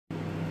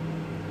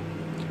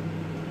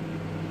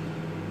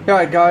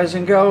Alright guys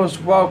and girls,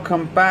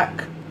 welcome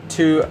back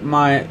to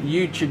my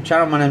YouTube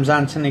channel. My name is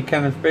Anthony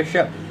Kenneth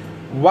Bishop.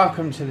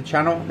 Welcome to the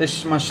channel. This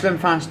is my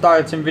Slimfast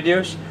dieting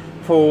videos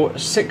for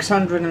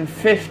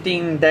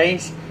 615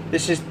 days.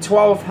 This is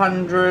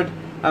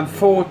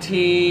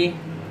 1240,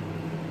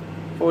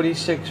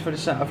 46,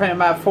 47, I think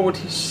about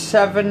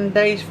 47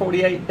 days,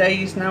 48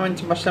 days now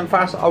into my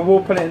Slimfast. I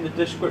will put it in the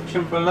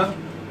description below.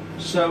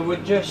 So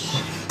we're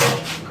just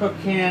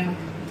cooking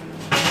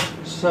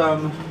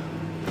some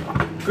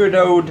good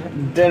old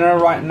dinner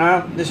right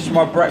now. This is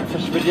my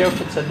breakfast video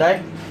for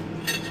today.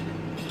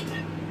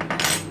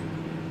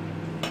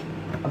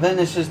 I think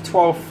this is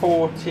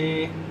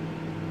 1240,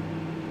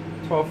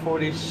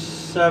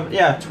 1247,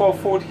 yeah,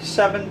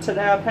 1247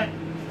 today I think.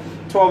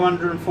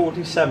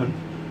 1247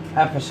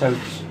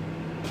 episodes.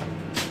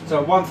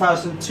 So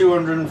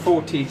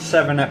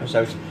 1247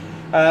 episodes.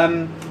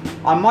 I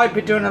might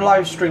be doing a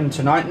live stream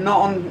tonight, not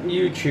on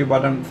YouTube I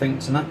don't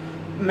think tonight.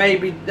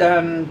 Maybe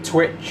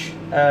Twitch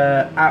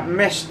at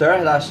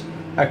Mr. That's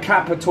a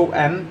capital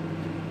M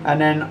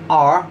and then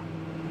R,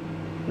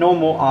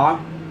 normal R,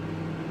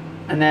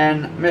 and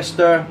then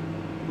Mr.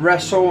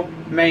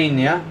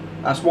 WrestleMania.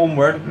 That's one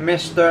word,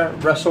 Mr.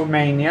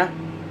 WrestleMania.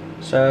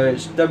 So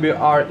it's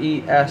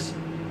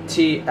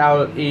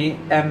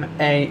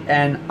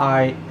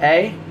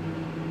WrestleMania,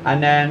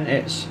 and then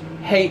it's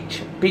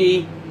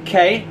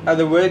HBK.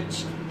 Other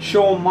words,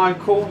 Shawn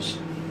Michaels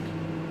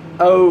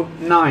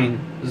 09.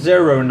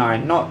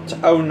 Not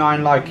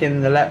 09 like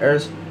in the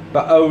letters,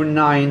 but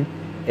 09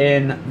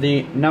 in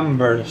the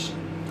numbers.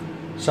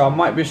 So I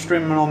might be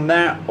streaming on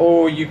there,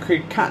 or you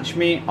could catch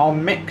me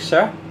on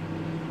Mixer,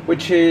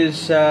 which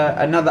is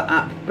another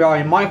app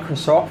by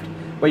Microsoft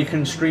where you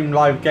can stream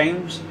live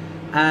games.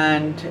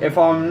 And if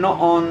I'm not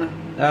on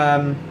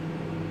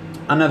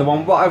another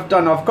one, what I've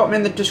done, I've got them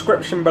in the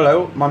description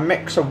below, my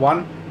Mixer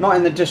one, not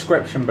in the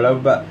description below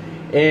but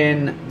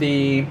in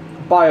the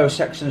bio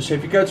section. So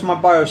if you go to my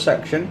bio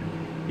section,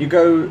 you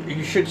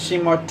should see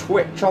my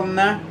Twitch on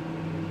there.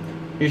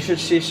 You should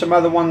see some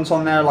other ones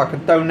on there, like a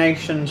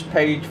donations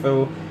page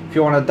for if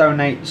you want to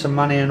donate some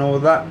money and all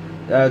that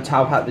to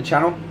help out the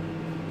channel.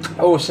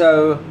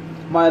 Also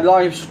my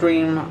live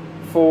stream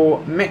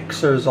for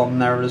Mixers on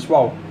there as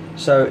well.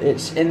 So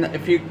it's in,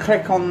 if you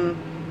click on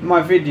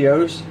my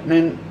videos and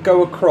then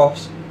go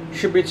across,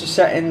 should be to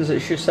settings,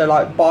 it should say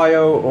like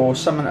bio or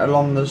something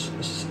along those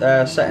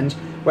settings,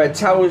 where it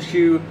tells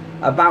you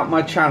about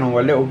my channel,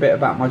 a little bit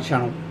about my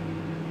channel.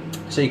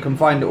 So you can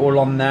find it all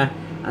on there,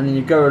 and then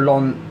you go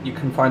along, you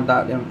can find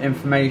out the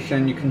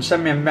information. You can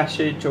send me a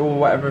message or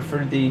whatever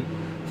through the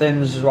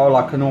things as well,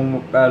 like a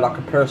normal, like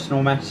a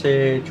personal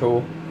message,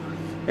 or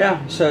yeah.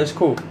 So it's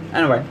cool.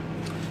 Anyway,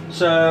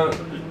 so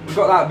we've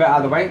got that bit out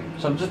of the way.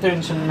 So I'm just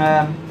doing some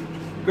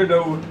good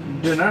old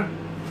dinner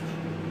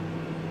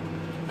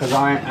because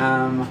I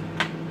am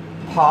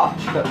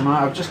parched at the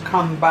moment. I've just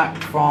come back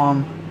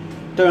from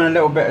doing a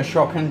little bit of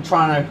shopping,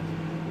 trying to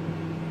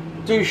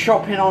do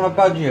shopping on a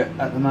budget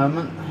at the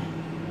moment,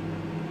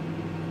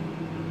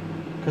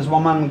 because my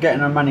mum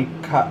getting her money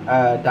cut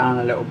down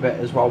a little bit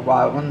as well. Well,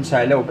 I wouldn't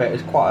say a little bit,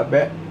 it's quite a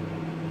bit.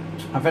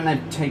 I think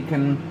they've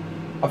taken,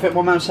 I think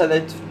my mum said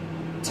they'd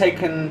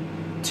taken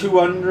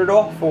 200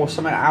 off or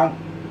something out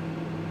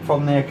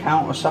from the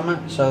account or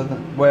something, so that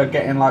we're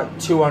getting like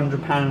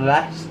 £200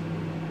 less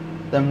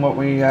than what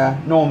we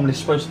normally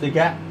supposed to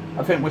get.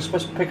 I think we're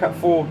supposed to pick up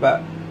 4,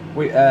 but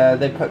we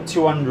they put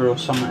 200 or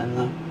something in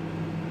there.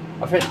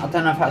 I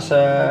don't know if that's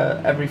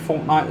every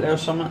fortnightly or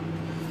something.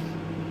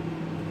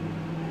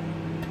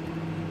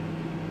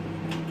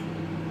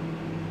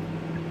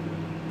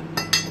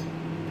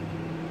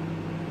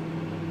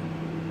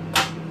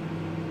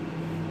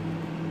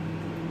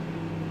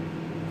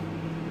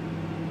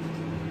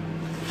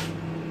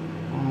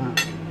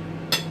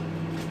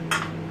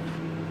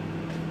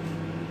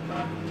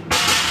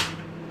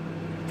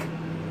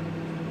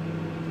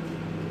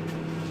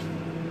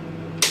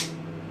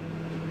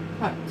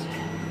 Right.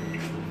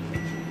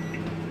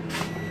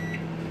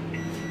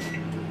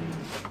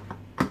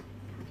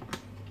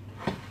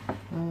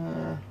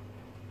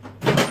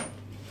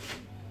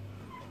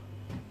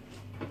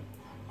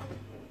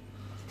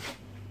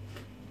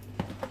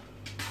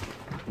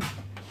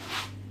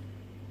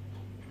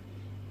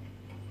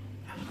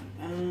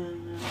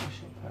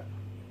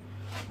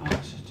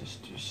 Let's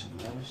just do some of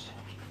those.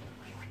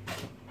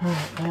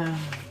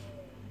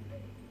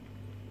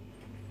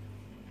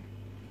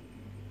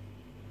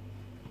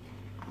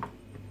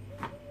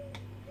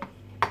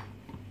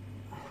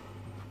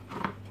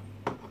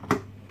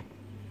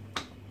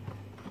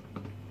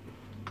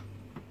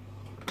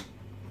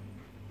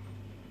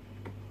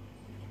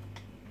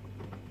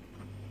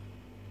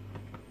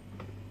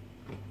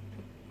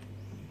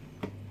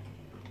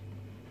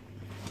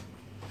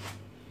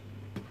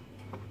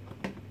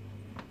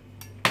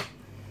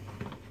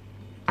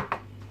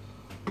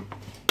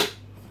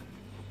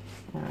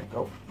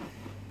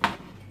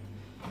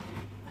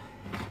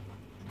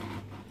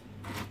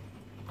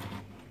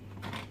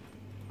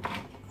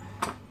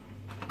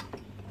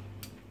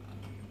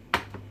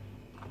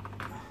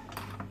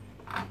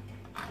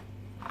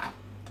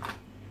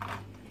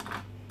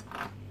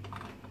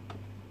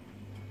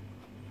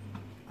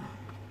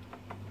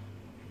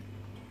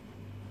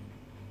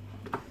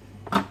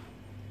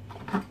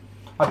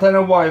 I don't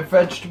know why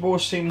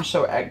vegetables seem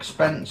so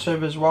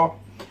expensive as well.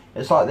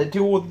 It's like they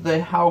do all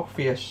the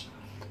healthiest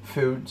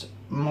foods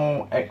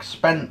more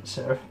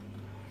expensive,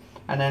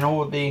 and then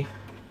all the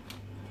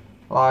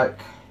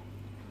like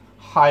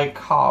high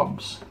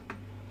carbs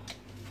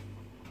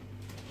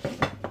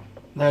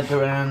they're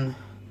doing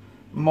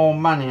more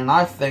money. And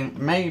I think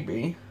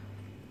maybe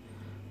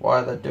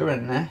why they're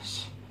doing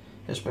this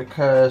is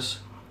because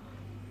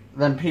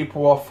then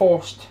people are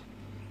forced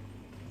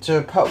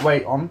to put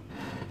weight on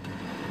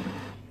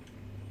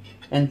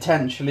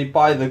intentionally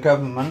by the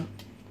government.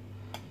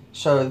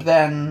 So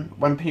then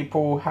when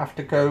people have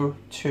to go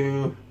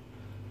to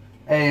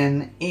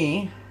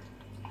A&E,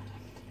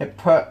 it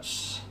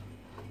puts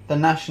the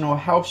National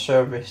Health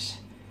Service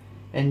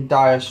in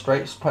dire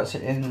straits, puts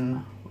it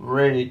in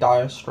really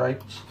dire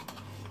straits.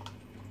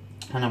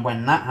 And then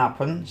when that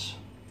happens,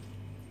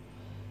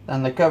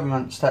 then the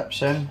government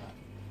steps in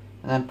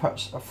and then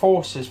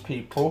forces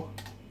people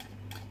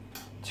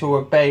to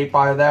obey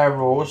by their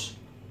rules,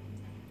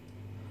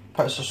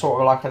 puts a sort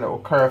of like a little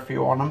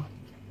curfew on them.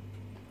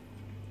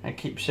 It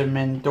keeps them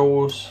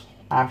indoors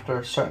after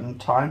a certain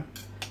time.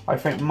 I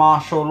think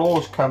martial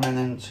law's coming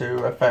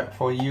into effect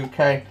for UK,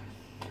 and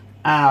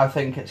I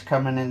think it's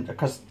coming in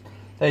because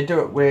they do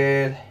it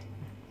with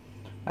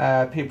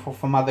people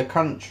from other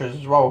countries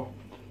as well,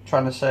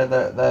 trying to say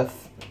that they're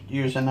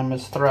using them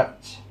as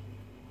threats.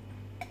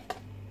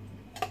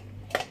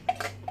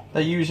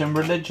 They're using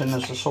religion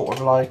as a sort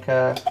of like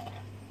an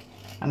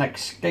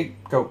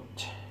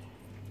scapegoat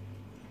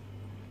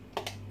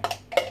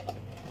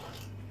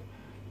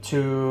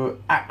to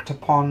act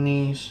upon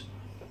these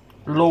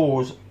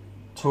laws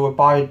to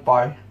abide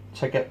by,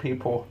 to get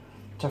people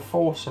to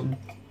force them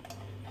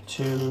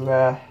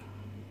to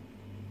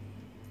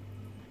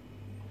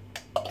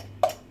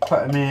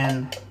put them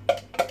in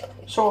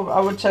sort of, I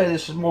would say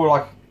this is more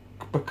like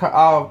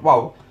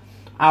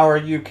our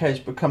UK is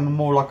becoming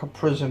more like a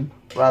prison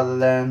rather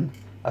than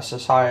a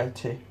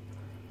society.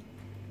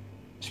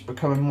 It's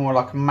becoming more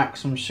like a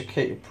maximum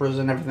security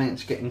prison.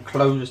 Everything's getting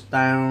closed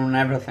down,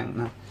 everything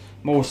now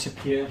more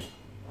secure.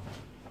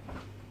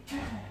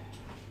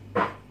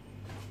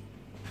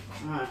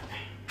 Right.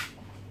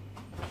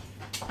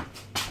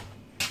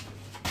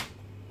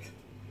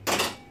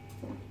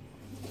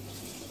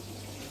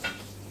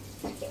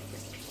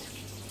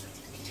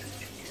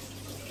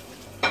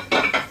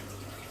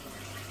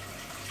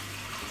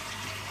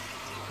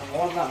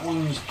 While that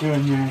one's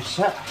doing their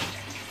set,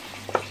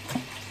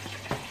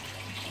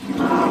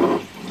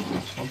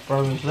 that's what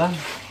brother's done.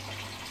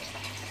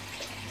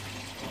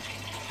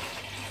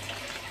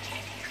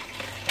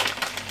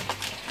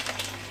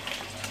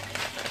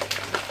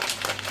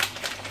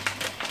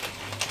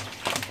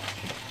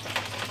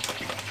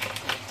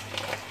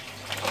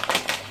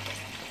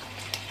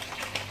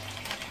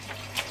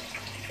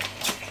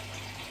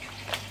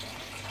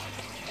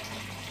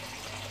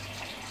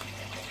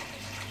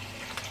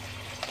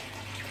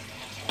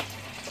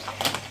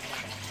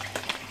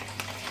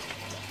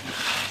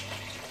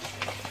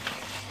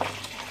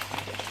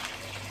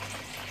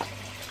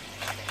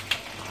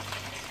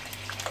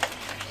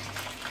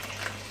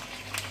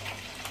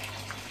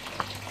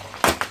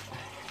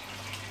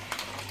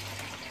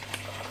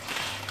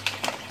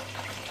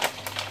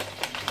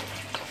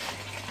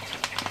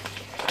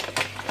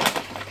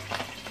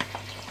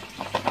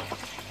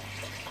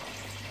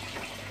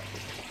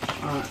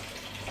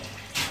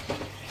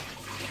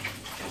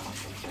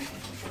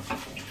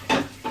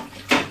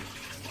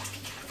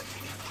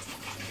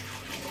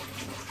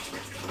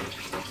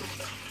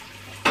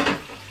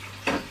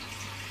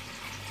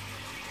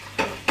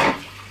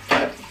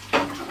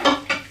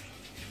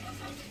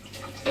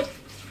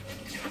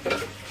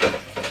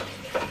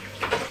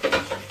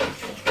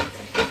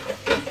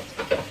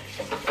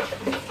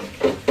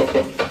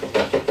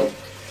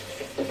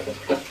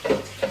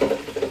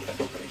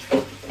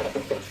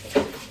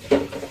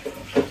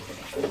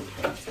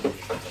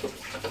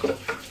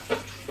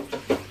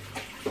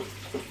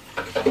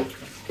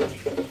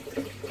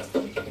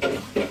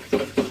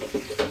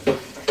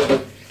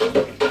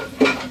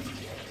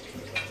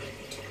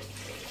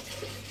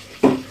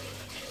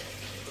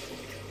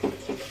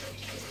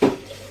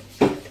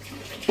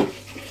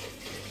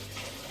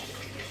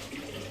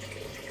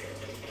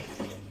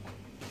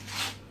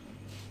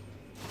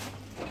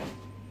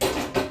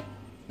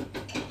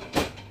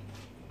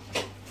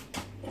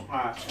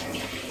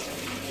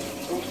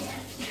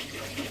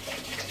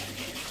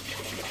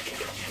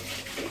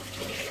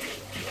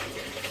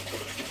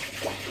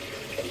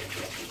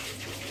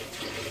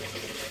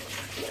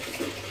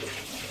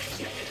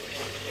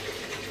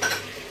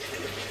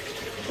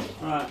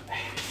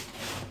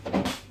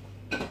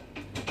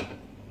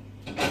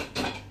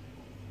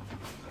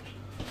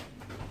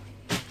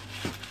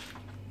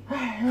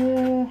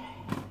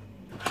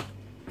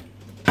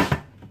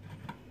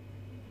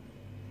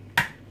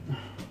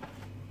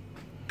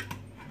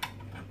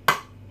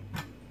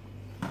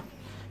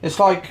 It's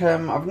like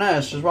I've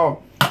noticed as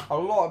well, a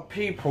lot of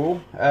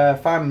people,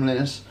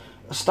 families,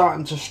 are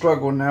starting to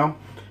struggle now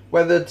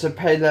whether to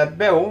pay their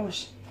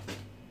bills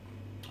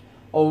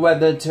or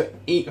whether to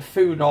eat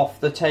food off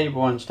the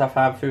table and stuff,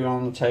 have food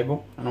on the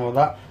table and all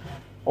that,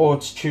 or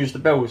to choose the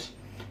bills.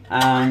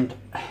 And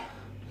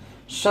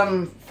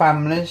some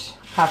families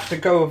have to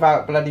go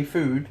without bloody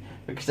food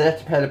because they have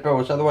to pay the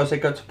bills, otherwise they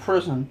go to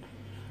prison.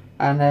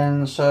 And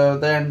then so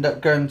they end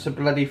up going to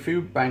bloody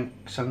food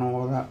banks and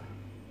all that,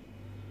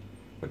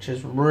 which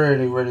is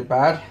really, really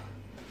bad,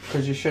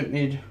 because you shouldn't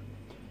need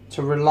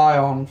to rely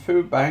on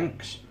food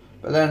banks,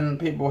 but then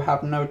people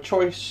have no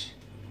choice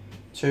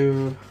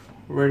to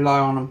rely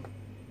on them.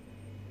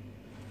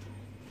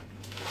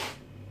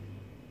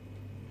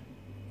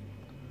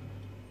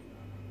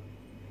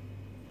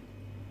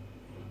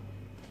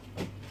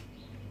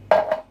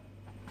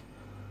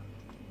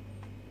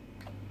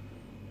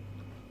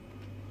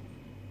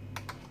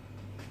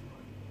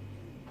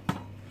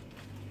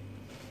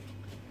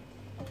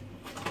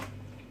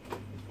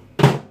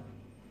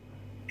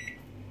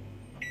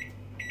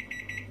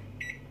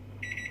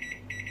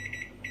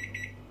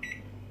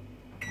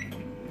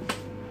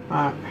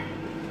 Right.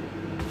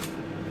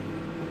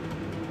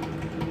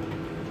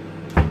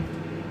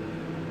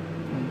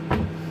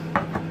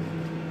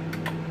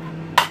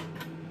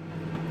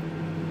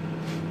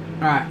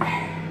 Right.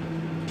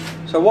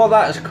 So while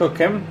that is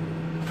cooking,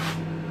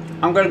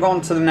 I'm going to go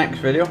on to the next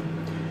video.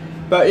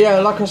 But yeah,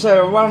 like I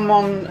said, when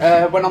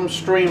I'm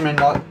streaming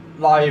like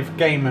live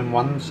gaming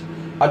ones,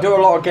 I do a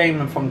lot of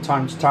gaming from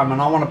time to time,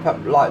 and I want to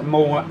put like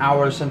more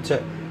hours into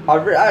it.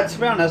 To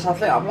be honest, I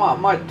think what I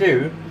might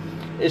do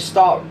is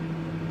start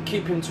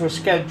keeping to a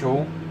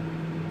schedule,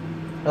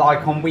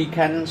 like on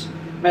weekends,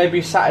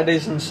 maybe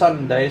Saturdays and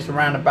Sundays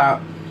around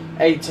about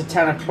 8 to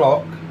 10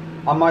 o'clock.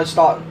 I might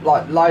start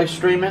like live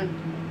streaming,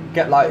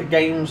 get like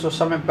games or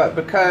something. But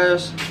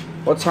because,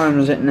 what time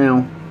is it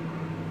now?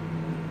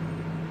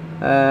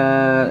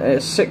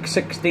 It's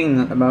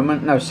 6:16 at the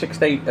moment. No,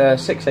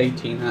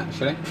 6:18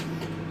 actually.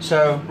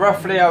 So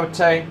roughly I would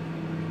say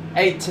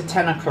 8 to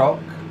 10 o'clock,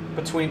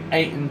 between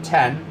 8 and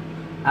 10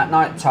 at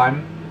night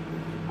time,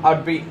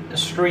 I'd be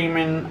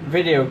streaming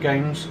video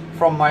games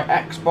from my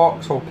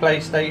Xbox or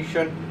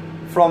PlayStation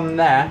from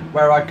there,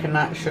 where I can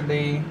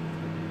actually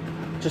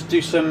just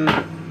do some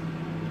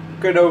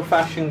good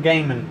old-fashioned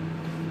gaming.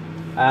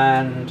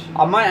 And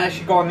I might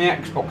actually go on the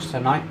Xbox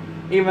tonight,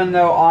 even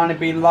though I'll only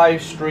be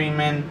live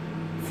streaming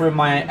through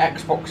my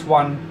Xbox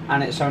One,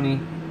 and it's only,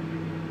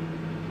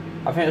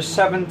 I think it's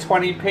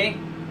 720p.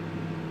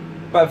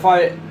 But if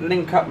I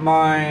link up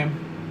my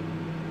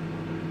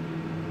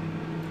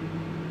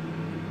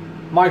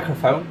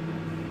microphone,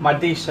 my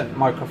decent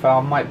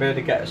microphone, I might be able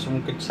to get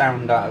some good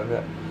sound out of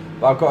it.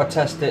 But I've got to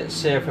test it,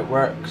 see if it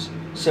works,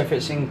 see if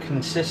it's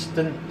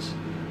inconsistent,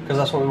 because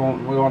that's what we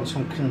want. We want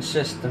some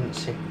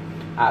consistency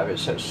out of it,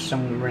 so it's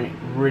some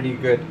really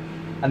good.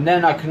 And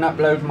then I can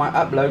upload my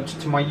uploads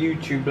to my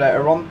YouTube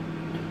later on,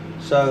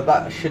 so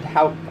that should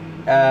help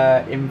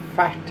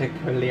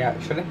emphatically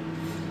actually.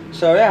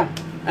 So yeah,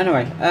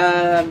 anyway,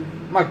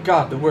 my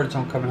god, the words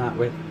I'm coming out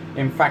with,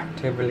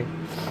 emphatically.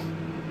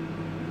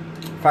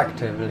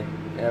 Effectively,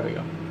 there we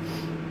go.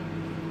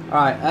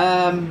 Alright,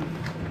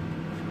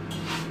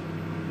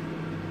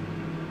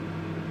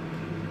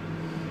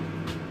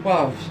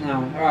 well,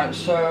 now, alright,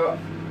 so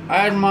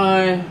I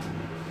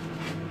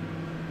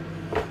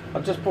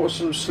just bought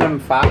some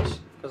Slimfast,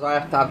 because I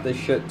have to have this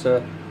shit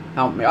to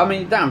help me. I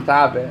mean, you don't have to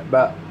have it,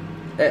 but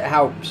it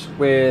helps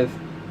with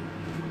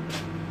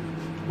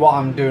what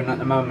I'm doing at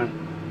the moment.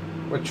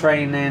 With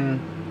training,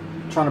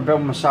 trying to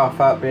build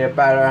myself up, be a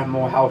better,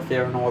 more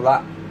healthier and all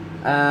that.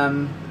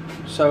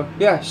 So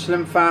yeah,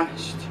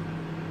 Slimfast,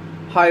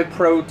 high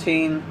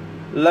protein,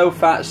 low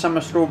fat,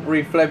 summer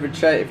strawberry flavoured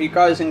shake. If you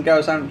guys and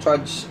girls haven't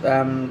tried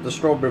the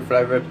strawberry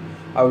flavoured,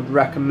 I would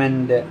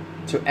recommend it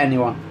to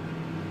anyone.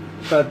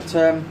 But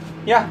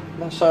yeah,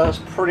 that's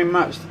pretty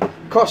much.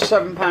 Cost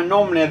 £7.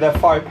 Normally they're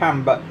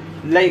 £5, but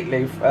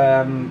lately,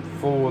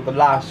 for the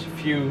last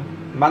few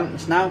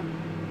months now,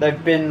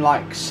 they've been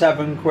like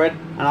 £7,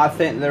 and I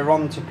think they're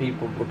on to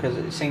people, because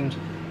it seems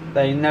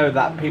they know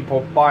that people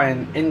are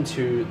buying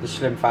into the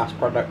Slimfast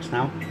products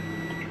now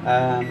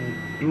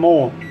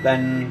more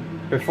than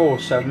before,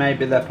 so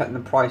maybe they're putting the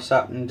price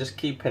up and just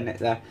keeping it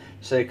there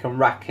so they can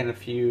rack in a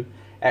few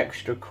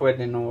extra quid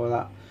and all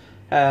that.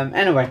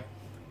 Anyway,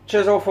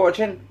 cheers all for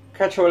watching,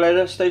 catch you all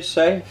later, stay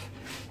safe.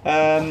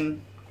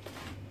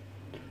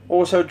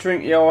 Also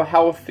drink your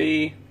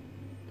healthy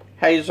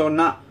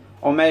hazelnut,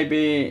 or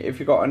maybe if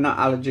you've got a nut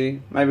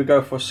allergy, maybe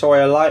go for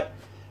soya light.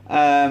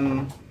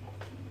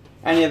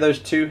 Any of those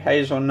two,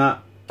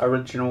 hazelnut,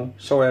 original,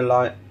 soya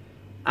light,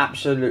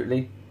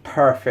 absolutely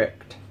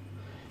perfect.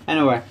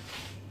 Anyway,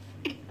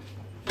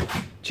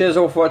 cheers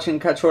all for watching,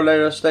 catch you all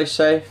later, stay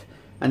safe,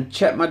 and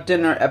check my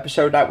dinner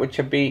episode out, which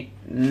will be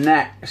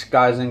next,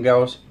 guys and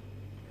girls.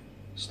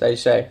 Stay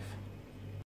safe.